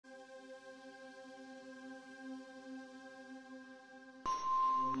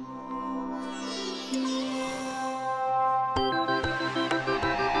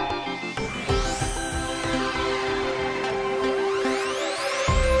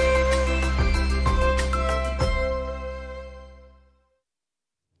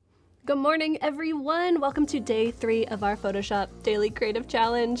Good morning, everyone. Welcome to day 3 of our Photoshop Daily Creative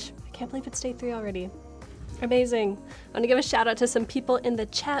Challenge. I can't believe it's day 3 already. Amazing. I want to give a shout out to some people in the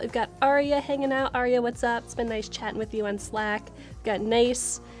chat. We've got Aria hanging out. Aria, what's up? It's been nice chatting with you on Slack. We've got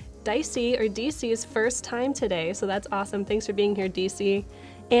Nice, Dicey, or DC's first time today, so that's awesome. Thanks for being here, DC.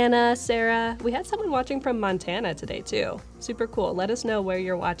 Anna, Sarah. We had someone watching from Montana today, too. Super cool. Let us know where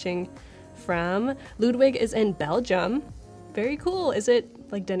you're watching from. Ludwig is in Belgium. Very cool. Is it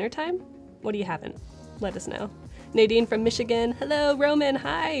like dinner time? What are you having? Let us know. Nadine from Michigan. Hello, Roman.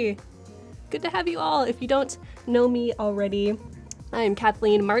 Hi. Good to have you all. If you don't know me already, I'm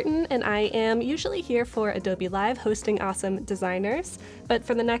Kathleen Martin, and I am usually here for Adobe Live hosting awesome designers. But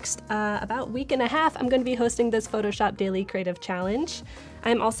for the next about week and a half, I'm going to be hosting this Photoshop Daily Creative Challenge.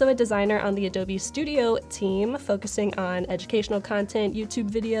 I'm also a designer on the Adobe Studio team, focusing on educational content,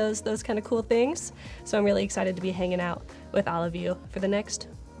 YouTube videos, those kind of cool things. So I'm really excited to be hanging out with all of you for the next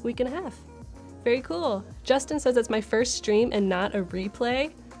week and a half. Very cool. Justin says it's my first stream and not a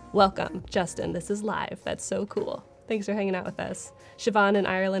replay. Welcome, Justin. This is live. That's so cool. Thanks for hanging out with us. Siobhan in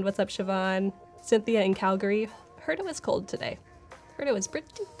Ireland. What's up, Siobhan? Cynthia in Calgary. Heard it was cold today. Heard it was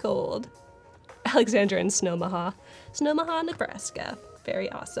pretty cold. Alexandra in Snowmaha, Nebraska. Very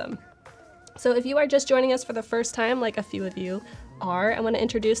awesome. So if you are just joining us for the first time, like a few of you are, I want to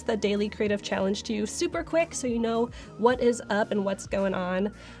introduce the Daily Creative Challenge to you super quick so you know what is up and what's going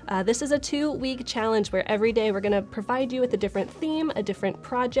on. This is a 2-week challenge where every day we're going to provide you with a different theme, a different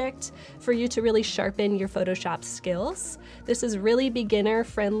project for you to really sharpen your Photoshop skills. This is really beginner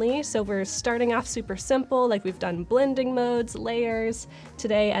friendly, so we're starting off super simple, like we've done blending modes, layers.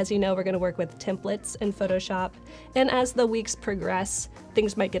 Today, as you know, we're going to work with templates in Photoshop, and as the weeks progress,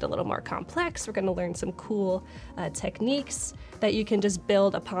 things might get a little more complex. We're going to learn some cool techniques that you can just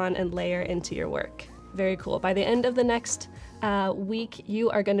build upon and layer into your work. Very cool. By the end of the next week, you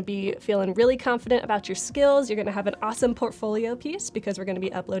are going to be feeling really confident about your skills. You're going to have an awesome portfolio piece because we're going to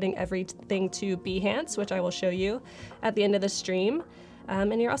be uploading everything to Behance, which I will show you at the end of the stream.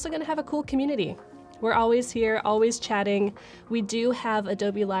 And you're also going to have a cool community. We're always here, always chatting. We do have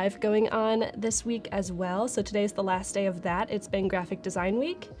Adobe Live going on this week as well. So today's the last day of that. It's been Graphic Design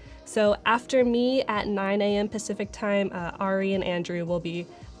Week. So after me at 9 a.m. Pacific time, Ari and Andrew will be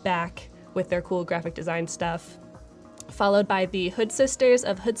back with their cool graphic design stuff, followed by the Hood Sisters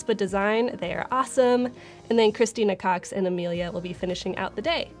of Hoodspud Design. They are awesome. And then Christina Cox and Amelia will be finishing out the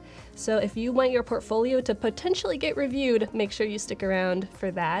day. So if you want your portfolio to potentially get reviewed, make sure you stick around for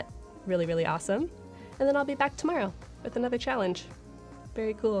that. Really, really awesome. And then I'll be back tomorrow with another challenge.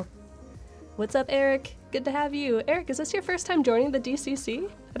 Very cool. What's up, Eric? Good to have you. Eric, is this your first time joining the DCC?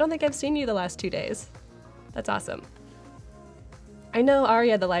 I don't think I've seen you the last 2 days. That's awesome. I know,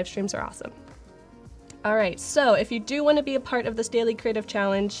 Aria, the live streams are awesome. All right, so if you do want to be a part of this Daily Creative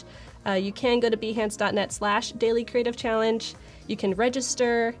Challenge, you can go to behance.net/Daily Creative Challenge. You can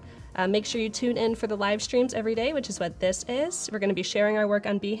register. Make sure you tune in for the live streams every day, which is what this is. We're going to be sharing our work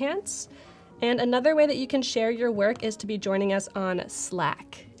on Behance. And another way that you can share your work is to be joining us on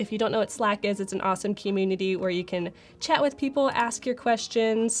Slack. If you don't know what Slack is, it's an awesome community where you can chat with people, ask your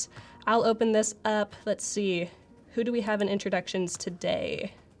questions. I'll open this up. Let's see. Who do we have in introductions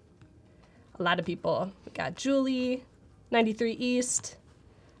today? A lot of people. We got Julie, 93 East.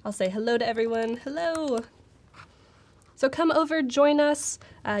 I'll say hello to everyone. Hello. So come over, join us.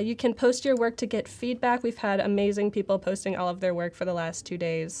 You can post your work to get feedback. We've had amazing people posting all of their work for the last 2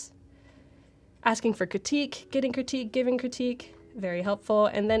 days. Asking for critique, getting critique, giving critique, very helpful.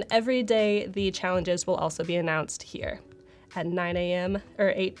 And then every day the challenges will also be announced here at 9 a.m.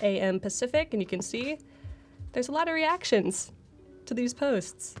 or 8 a.m. Pacific. And you can see there's a lot of reactions to these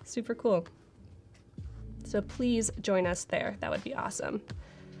posts. Super cool. So please join us there. That would be awesome.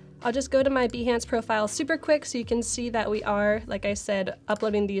 I'll just go to my Behance profile super quick so you can see that we are, like I said,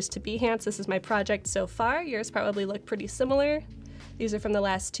 uploading these to Behance. This is my project so far. Yours probably look pretty similar. These are from the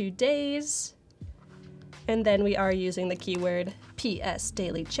last 2 days. And then we are using the keyword PS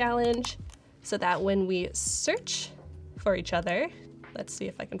Daily Challenge so that when we search for each other, let's see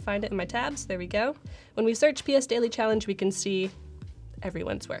if I can find it in my tabs. There we go. When we search PS Daily Challenge, we can see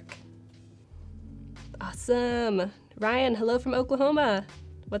everyone's work. Awesome. Ryan, hello from Oklahoma.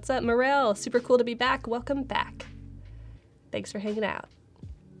 What's up, Morel? Super cool to be back. Welcome back. Thanks for hanging out.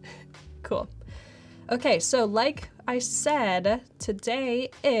 Cool. Okay, so like I said, today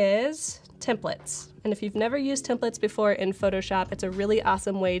is templates. And if you've never used templates before in Photoshop, it's a really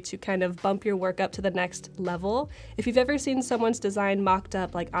awesome way to kind of bump your work up to the next level. If you've ever seen someone's design mocked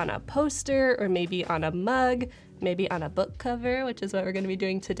up like on a poster or maybe on a mug, maybe on a book cover, which is what we're going to be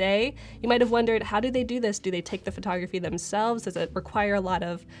doing today. You might have wondered, how do they do this? Do they take the photography themselves? Does it require a lot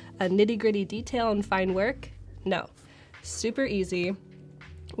of nitty-gritty detail and fine work? No, super easy.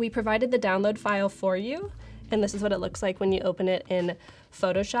 We provided the download file for you, and this is what it looks like when you open it in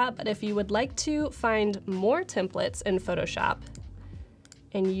Photoshop. But if you would like to find more templates in Photoshop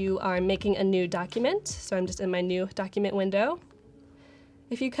and you are making a new document, so I'm just in my new document window.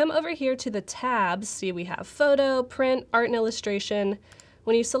 If you come over here to the tabs, see we have photo, print, art and illustration.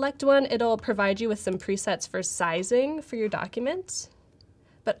 When you select one, it'll provide you with some presets for sizing for your document.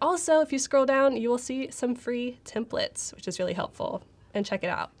 But also, if you scroll down, you will see some free templates, which is really helpful. And check it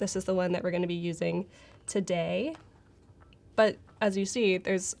out. This is the one that we're going to be using today. But as you see,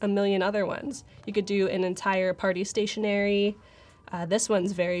 there's a million other ones. You could do an entire party stationery. This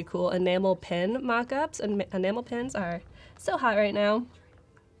one's very cool. Enamel pin mockups, and enamel pins are so hot right now.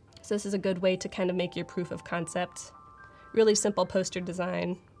 So this is a good way to kind of make your proof of concept. Really simple poster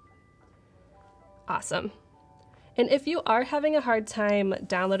design. Awesome. And if you are having a hard time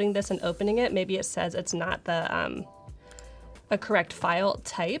downloading this and opening it, maybe it says it's not the a correct file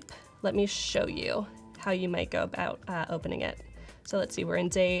type, let me show you how you might go about opening it. So let's see, we're in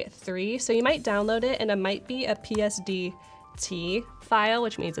day 3. So you might download it and it might be a PSDT file,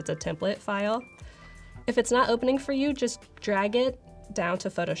 which means it's a template file. If it's not opening for you, just drag it down to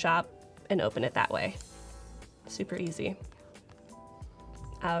Photoshop and open it that way. Super easy.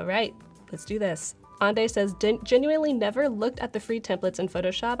 All right, let's do this. Ande says, genuinely never looked at the free templates in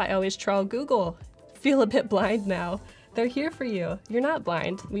Photoshop. I always trawl Google. Feel a bit blind now. They're here for you. You're not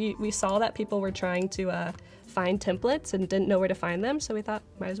blind. We saw that people were trying to find templates and didn't know where to find them, so we thought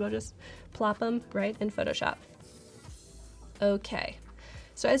might as well just plop them right in Photoshop. Okay,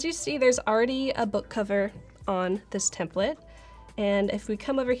 so as you see, there's already a book cover on this template. And if we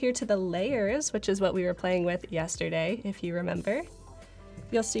come over here to the layers, which is what we were playing with yesterday, if you remember,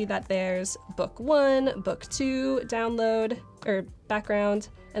 you'll see that there's book 1, book 2, download, or background,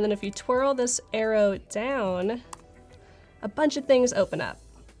 and then if you twirl this arrow down, a bunch of things open up.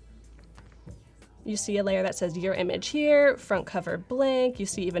 You see a layer that says your image here, front cover blank, you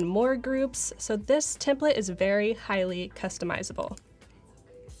see even more groups. So this template is very highly customizable.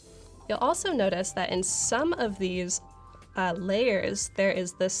 You'll also notice that in some of these layers, there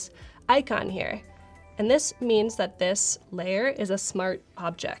is this icon here. And this means that this layer is a smart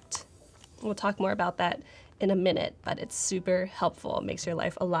object. We'll talk more about that in a minute, but it's super helpful. It makes your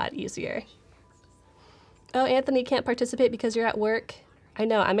life a lot easier. Oh, Anthony can't participate because you're at work. I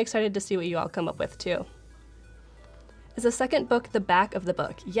know, I'm excited to see what you all come up with too. Is the second book the back of the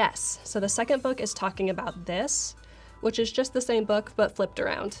book? Yes. So the second book is talking about this, which is just the same book but flipped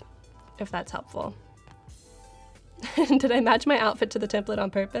around, if that's helpful. Did I match my outfit to the template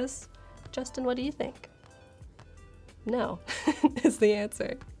on purpose? Justin, what do you think? No, is the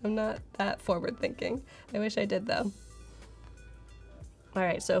answer. I'm not that forward thinking. I wish I did though. All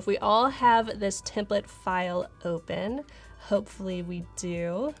right, so if we all have this template file open, hopefully we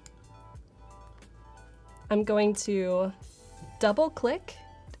do, I'm going to double click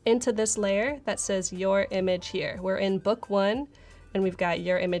into this layer that says your image here. We're in book 1 and we've got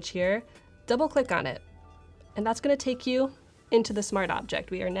your image here. Double click on it. And that's going to take you into the Smart Object.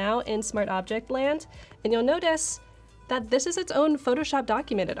 We are now in Smart Object land, and you'll notice that this is its own Photoshop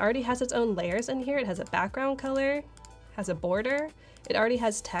document. It already has its own layers in here. It has a background color, has a border. It already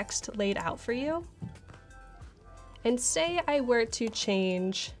has text laid out for you. And say I were to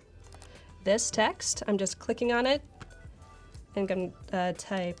change this text, I'm just clicking on it and I'm gonna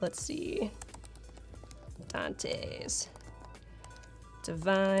type, let's see, Dante's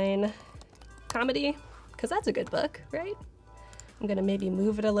Divine Comedy, because that's a good book, right? I'm gonna maybe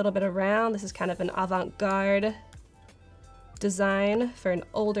move it a little bit around. This is kind of an avant-garde design for an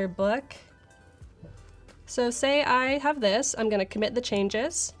older book. So say I have this, I'm gonna commit the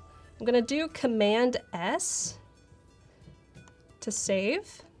changes. I'm gonna do Command S to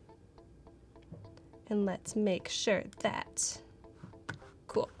save. And let's make sure that,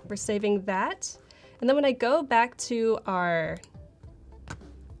 cool, we're saving that. And then when I go back to our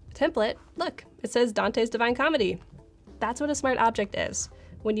template, look, it says Dante's Divine Comedy. That's what a smart object is.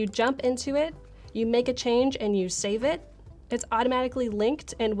 When you jump into it, you make a change and you save it, it's automatically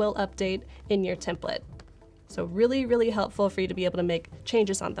linked and will update in your template. So really, really helpful for you to be able to make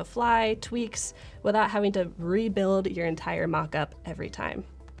changes on the fly, tweaks, without having to rebuild your entire mockup every time.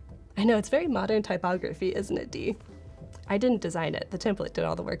 I know, it's very modern typography, isn't it, Dee? I didn't design it, the template did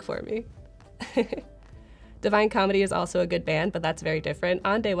all the work for me. Divine Comedy is also a good band, but that's very different.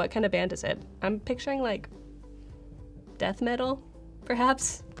 Ande, what kind of band is it? I'm picturing like death metal,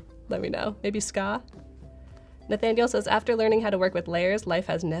 perhaps? Let me know, maybe ska? Nathaniel says, after learning how to work with layers, life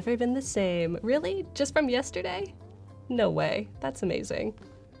has never been the same. Really? Just from yesterday? No way. That's amazing.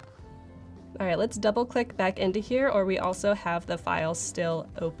 All right, let's double click back into here, or we also have the file still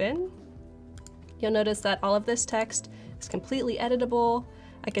open. You'll notice that all of this text is completely editable.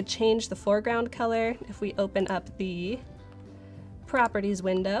 I could change the foreground color if we open up the properties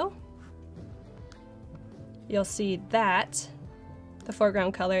window. You'll see that the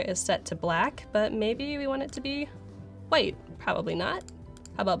foreground color is set to black, but maybe we want it to be white. Probably not.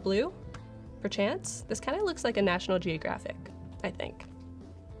 How about blue? Perchance? This kind of looks like a National Geographic, I think.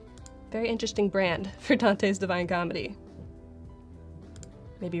 Very interesting brand for Dante's Divine Comedy.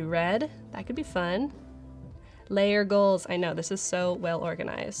 Maybe red? That could be fun. Layer goals. I know, this is so well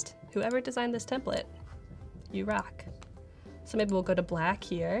organized. Whoever designed this template, you rock. So maybe we'll go to black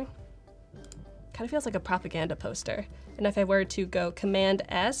here. Kind of feels like a propaganda poster. And if I were to go Command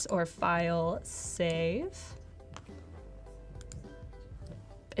S or File Save,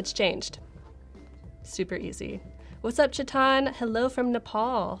 it's changed. Super easy. What's up, Chetan? Hello from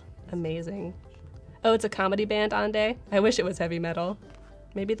Nepal. Amazing. Oh, it's a comedy band, Ande? I wish it was heavy metal.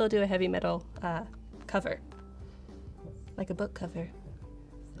 Maybe they'll do a heavy metal cover. Like a book cover.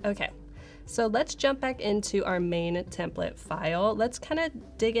 Okay, so let's jump back into our main template file. Let's kind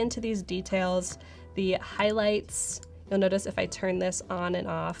of dig into these details, the highlights. You'll notice if I turn this on and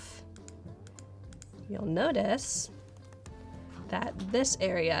off, you'll notice that this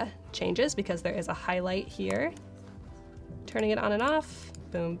area changes because there is a highlight here. Turning it on and off,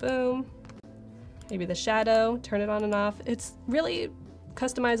 boom, boom. Maybe the shadow, turn it on and off. It's really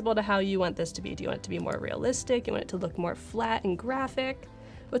customizable to how you want this to be. Do you want it to be more realistic? You want it to look more flat and graphic?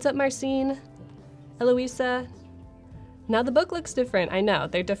 What's up, Marcine? Eloisa? Now the book looks different. I know,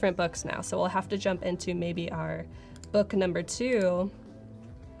 they're different books now, so we'll have to jump into maybe our book number 2.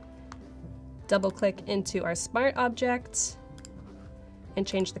 Double click into our smart object and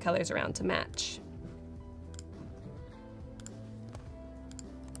change the colors around to match.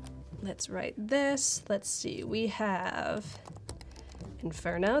 Let's write this. Let's see, we have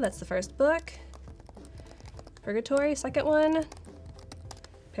Inferno, that's the first book. Purgatory, second one.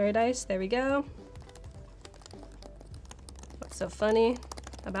 Paradise, there we go. What's so funny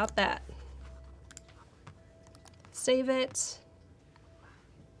about that? Save it.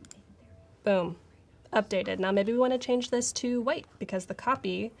 Boom, updated. Now maybe we want to change this to white because the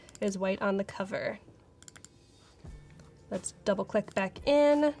copy is white on the cover. Let's double click back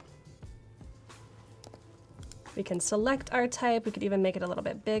in. We can select our type. We could even make it a little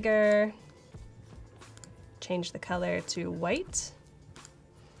bit bigger. Change the color to white.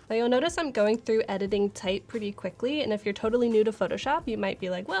 Now you'll notice I'm going through editing type pretty quickly, and if you're totally new to Photoshop, you might be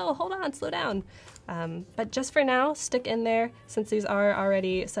like, well, hold on, slow down. But just for now, stick in there since these are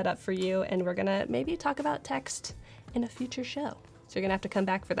already set up for you, and we're gonna maybe talk about text in a future show. So you're gonna have to come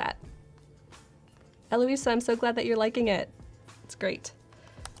back for that. Eloisa, I'm so glad that you're liking it. It's great.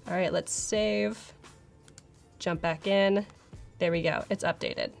 All right, let's save. Jump back in. There we go, it's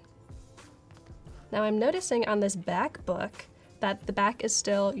updated. Now I'm noticing on this back book that the back is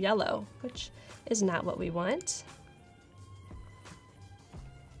still yellow, which is not what we want.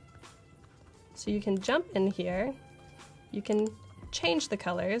 So you can jump in here. You can change the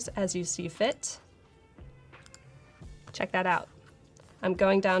colors as you see fit. Check that out. I'm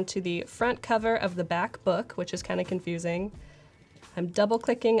going down to the front cover of the back book, which is kind of confusing. I'm double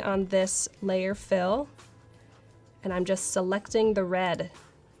clicking on this layer fill, and I'm just selecting the red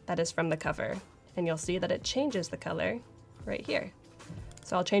that is from the cover. And you'll see that it changes the color right here.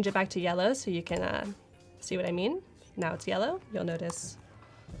 So I'll change it back to yellow so you can see what I mean. Now it's yellow. You'll notice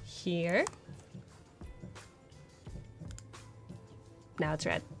here. Now it's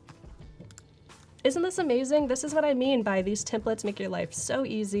red. Isn't this amazing? This is what I mean by these templates make your life so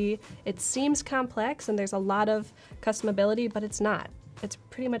easy. It seems complex and there's a lot of customability, but it's not. It's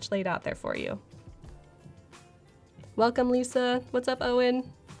pretty much laid out there for you. Welcome, Lisa. What's up,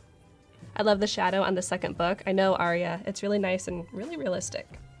 Owen? I love the shadow on the second book. I know, Aria. It's really nice and really realistic.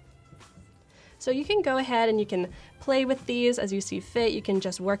 So you can go ahead and you can play with these as you see fit. You can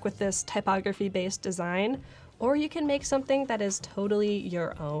just work with this typography-based design, or you can make something that is totally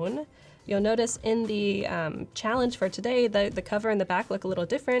your own. You'll notice in the challenge for today, the cover and the back look a little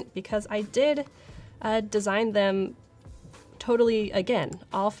different because I did design them totally, again,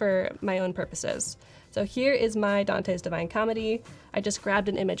 all for my own purposes. So here is my Dante's Divine Comedy. I just grabbed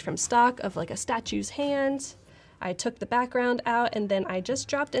an image from stock of like a statue's hand. I took the background out and then I just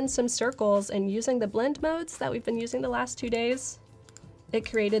dropped in some circles, and using the blend modes that we've been using the last 2 days, it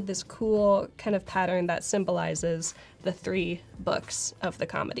created this cool kind of pattern that symbolizes the 3 books of the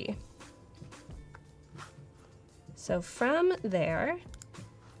comedy. So from there,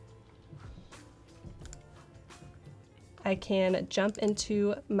 I can jump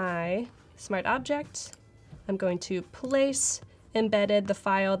into my Smart Object. I'm going to place embedded the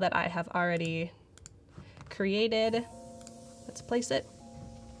file that I have already created. Let's place it.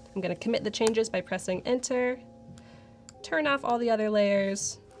 I'm going to commit the changes by pressing Enter. Turn off all the other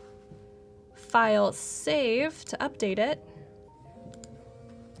layers. File save to update it.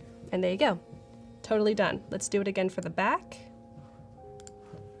 And there you go. Totally done. Let's do it again for the back.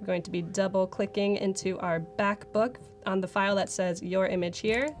 We're going to be double clicking into our back book on the file that says your image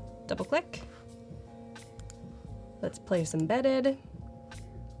here. Double click. Let's place embedded.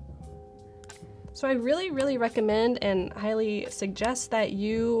 So I really recommend and highly suggest that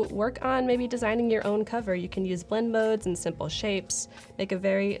you work on maybe designing your own cover. You can use blend modes and simple shapes, make a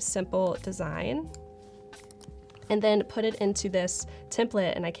very simple design, and then put it into this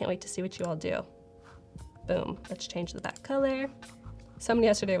template, and I can't wait to see what you all do. Boom. Let's change the back color. Someone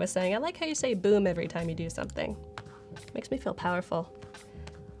yesterday was saying, I like how you say boom every time you do something. Makes me feel powerful,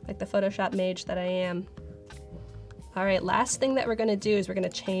 like the Photoshop mage that I am. All right, last thing that we're gonna do is we're gonna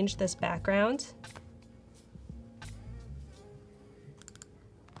change this background.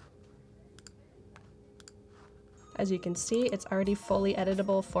 As you can see, it's already fully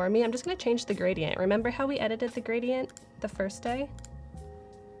editable for me. I'm just gonna change the gradient. Remember how we edited the gradient the first day?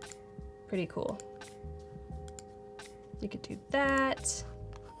 Pretty cool. You could do that.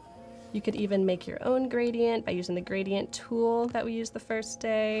 You could even make your own gradient by using the gradient tool that we used the first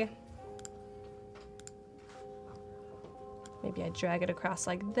day. Maybe I drag it across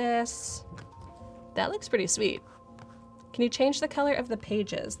like this. That looks pretty sweet. Can you change the color of the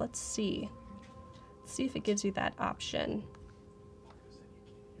pages? Let's see. Let's see if it gives you that option.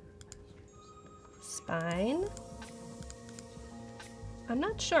 Spine. I'm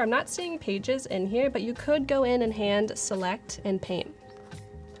not sure. I'm not seeing pages in here, but you could go in and hand select and paint.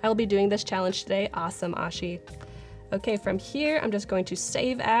 I will be doing this challenge today. Awesome, Ashi. Okay, from here, I'm just going to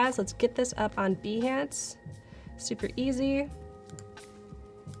save as. Let's get this up on Behance. Super easy.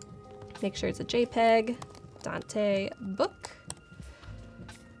 Make sure it's a JPEG, Dante book.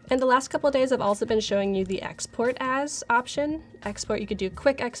 And the last couple of days I've also been showing you the export as option. Export, you could do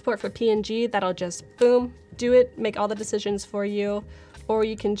quick export for PNG, that'll just boom, do it, make all the decisions for you. Or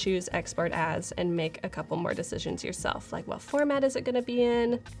you can choose export as and make a couple more decisions yourself, like what format is it gonna be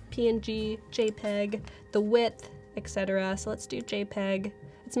in, PNG, JPEG, the width, etc. So let's do JPEG.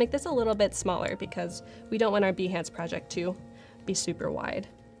 Let's make this a little bit smaller because we don't want our Behance project to be super wide.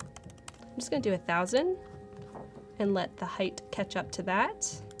 I'm just gonna do 1000 and let the height catch up to that.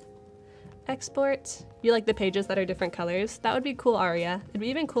 Export. You like the pages that are different colors? That would be cool, Aria. It'd be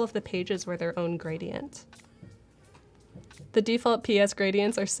even cool if the pages were their own gradient. The default PS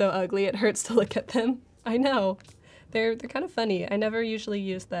gradients are so ugly it hurts to look at them. I know. They're kind of funny. I never usually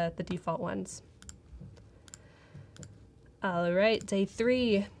use the default ones. All right, day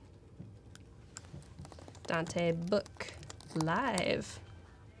 3. Dante book live.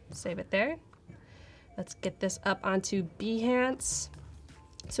 Save it there. Let's get this up onto Behance.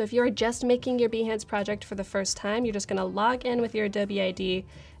 So if you're just making your Behance project for the first time, you're just gonna log in with your Adobe ID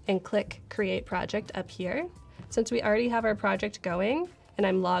and click Create Project up here. Since we already have our project going and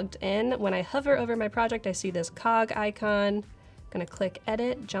I'm logged in, when I hover over my project, I see this cog icon. I'm gonna click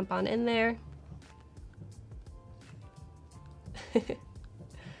Edit, jump on in there.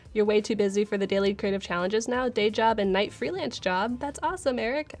 You're way too busy for the daily creative challenges now. Day job and night freelance job. That's awesome,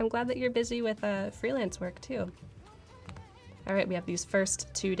 Eric. I'm glad that you're busy with freelance work too. All right, we have these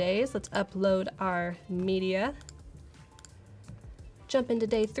first 2 days. Let's upload our media. Jump into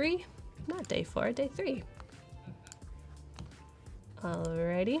day 3. Not day 4, day 3.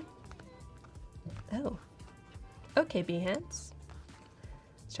 Alrighty. Oh. Okay, Behance.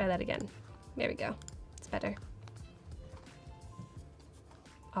 Let's try that again. There we go. It's better.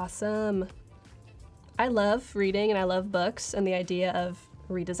 Awesome. I love reading and I love books, and the idea of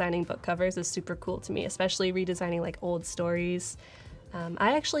redesigning book covers is super cool to me, especially redesigning like old stories.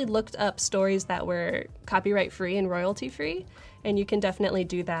 I actually looked up stories that were copyright free and royalty free, and you can definitely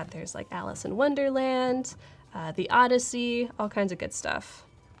do that. There's like Alice in Wonderland, The Odyssey, all kinds of good stuff.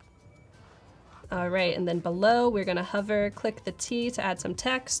 All right, and then below we're gonna hover, click the T to add some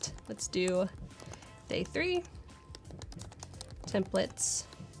text. Let's do day 3, templates,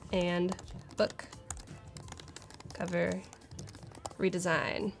 and book cover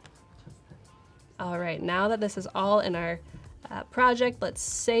redesign. All right, now that this is all in our project, let's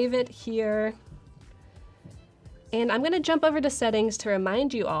save it here. And I'm gonna jump over to settings to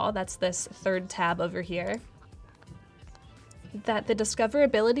remind you all, that's this 3rd tab over here. that the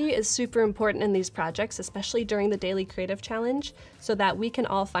discoverability is super important in these projects, especially during the Daily Creative Challenge, so that we can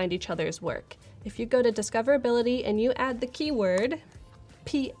all find each other's work. If you go to discoverability and you add the keyword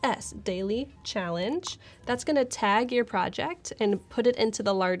PS Daily Challenge, that's going to tag your project and put it into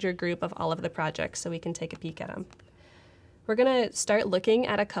the larger group of all of the projects so we can take a peek at them. We're going to start looking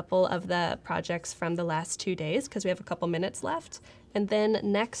at a couple of the projects from the last 2 days because we have a couple minutes left. And then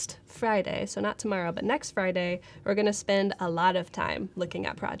next Friday, so not tomorrow, but next Friday, we're going to spend a lot of time looking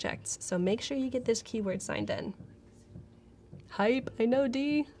at projects. So make sure you get this keyword signed in. Hype, I know,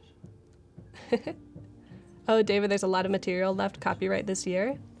 D. Oh, David, there's a lot of material left copyright this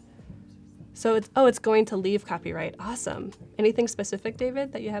year. So it's going to leave copyright. Awesome. Anything specific,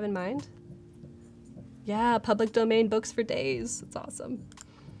 David, that you have in mind? Yeah, public domain books for days. That's awesome.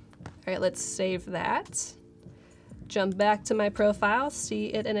 All right, let's save that. Jump back to my profile,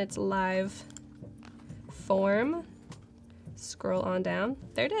 see it in its live form. Scroll on down.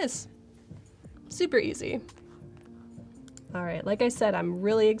 There it is. Super easy. All right, like I said, I'm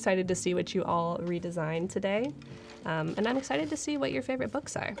really excited to see what you all redesigned today. And I'm excited to see what your favorite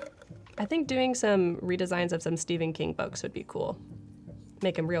books are. I think doing some redesigns of some Stephen King books would be cool.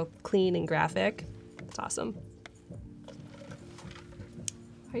 Make them real clean and graphic. That's awesome.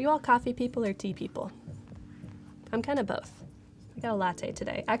 Are you all coffee people or tea people? I'm kind of both. I got a latte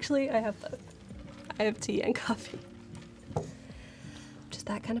today. Actually, I have both. I have tea and coffee. Just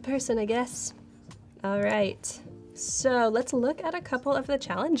that kind of person, I guess. All right. So let's look at a couple of the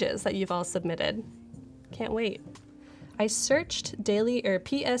challenges that you've all submitted. Can't wait. I searched daily or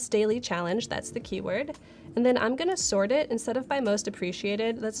PS Daily Challenge, that's the keyword, and then I'm gonna sort it. Instead of by most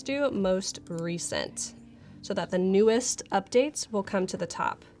appreciated, let's do most recent so that the newest updates will come to the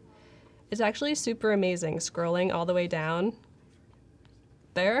top. It's actually super amazing scrolling all the way down.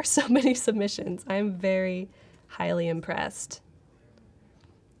 There are so many submissions. I'm very highly impressed.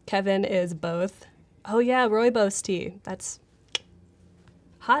 Kevin is both. Oh yeah, rooibos tea. That's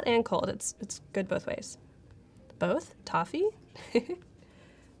hot and cold. It's good both ways. Both? Toffee?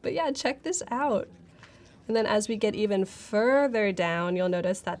 But yeah, check this out. And then as we get even further down, you'll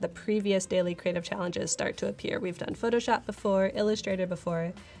notice that the previous daily creative challenges start to appear. We've done Photoshop before, Illustrator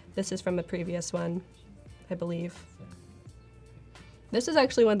before. This is from a previous one, I believe. This is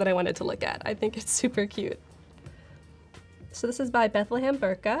actually one that I wanted to look at. I think it's super cute. So this is by Bethlehem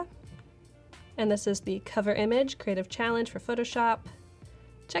Burka. And this is the cover image, creative challenge for Photoshop.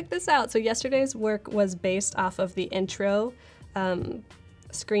 Check this out. So yesterday's work was based off of the intro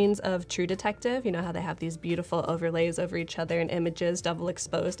screens of True Detective. You know how they have these beautiful overlays over each other and images double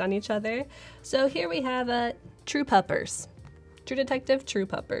exposed on each other. So here we have True Puppers. True Detective, True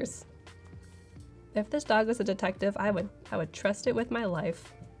Puppers. If this dog was a detective, I would trust it with my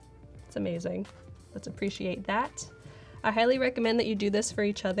life. It's amazing. Let's appreciate that. I highly recommend that you do this for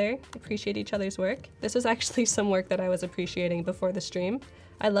each other, appreciate each other's work. This is actually some work that I was appreciating before the stream.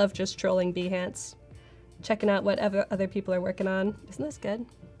 I love just trolling Behance, checking out what other people are working on. Isn't this good?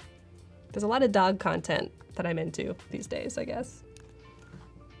 There's a lot of dog content that I'm into these days, I guess.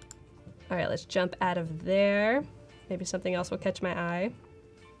 All right, let's jump out of there. Maybe something else will catch my eye.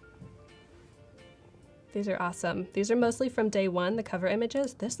 These are awesome. These are mostly from day one, the cover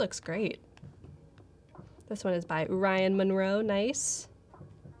images. This looks great. This one is by Ryan Monroe, nice.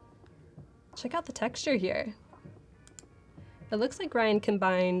 Check out the texture here. It looks like Ryan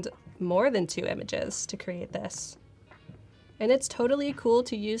combined more than 2 images to create this. And it's totally cool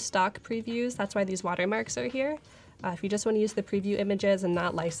to use stock previews. That's why these watermarks are here. If you just want to use the preview images and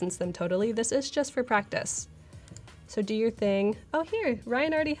not license them totally, this is just for practice. So do your thing. Oh, here,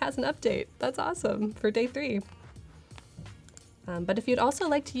 Ryan already has an update. That's awesome for day 3. But if you'd also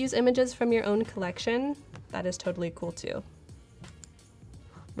like to use images from your own collection, that is totally cool too.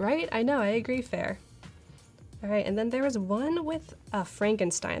 Right? I know, I agree, fair. All right, and then there was one with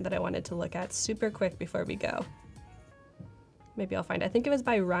Frankenstein that I wanted to look at super quick before we go. Maybe I'll find it. I think it was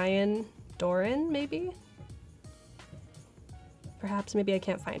by Ryan Doran, maybe? Perhaps, maybe I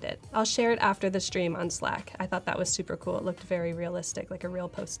can't find it. I'll share it after the stream on Slack. I thought that was super cool. It looked very realistic, like a real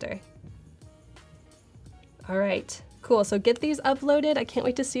poster. All right, cool. So get these uploaded. I can't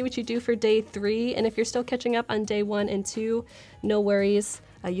wait to see what you do for day 3. And if you're still catching up on day 1 and 2, no worries.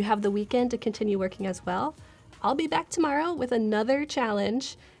 You have the weekend to continue working as well. I'll be back tomorrow with another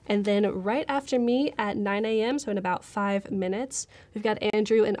challenge. And then right after me at 9 a.m., so in about 5 minutes, we've got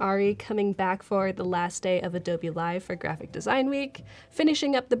Andrew and Ari coming back for the last day of Adobe Live for Graphic Design Week,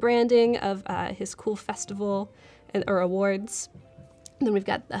 finishing up the branding of his cool festival or awards. Then we've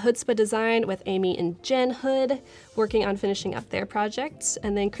got the Chutzpah Design with Amy and Jen Hood working on finishing up their projects.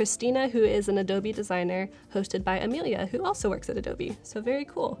 And then Christina, who is an Adobe designer, hosted by Amelia, who also works at Adobe. So very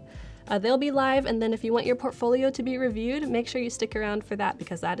cool. They'll be live, and then if you want your portfolio to be reviewed, make sure you stick around for that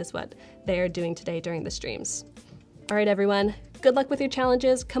because that is what they are doing today during the streams. All right, everyone, good luck with your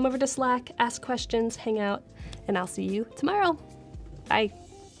challenges. Come over to Slack, ask questions, hang out, and I'll see you tomorrow. Bye.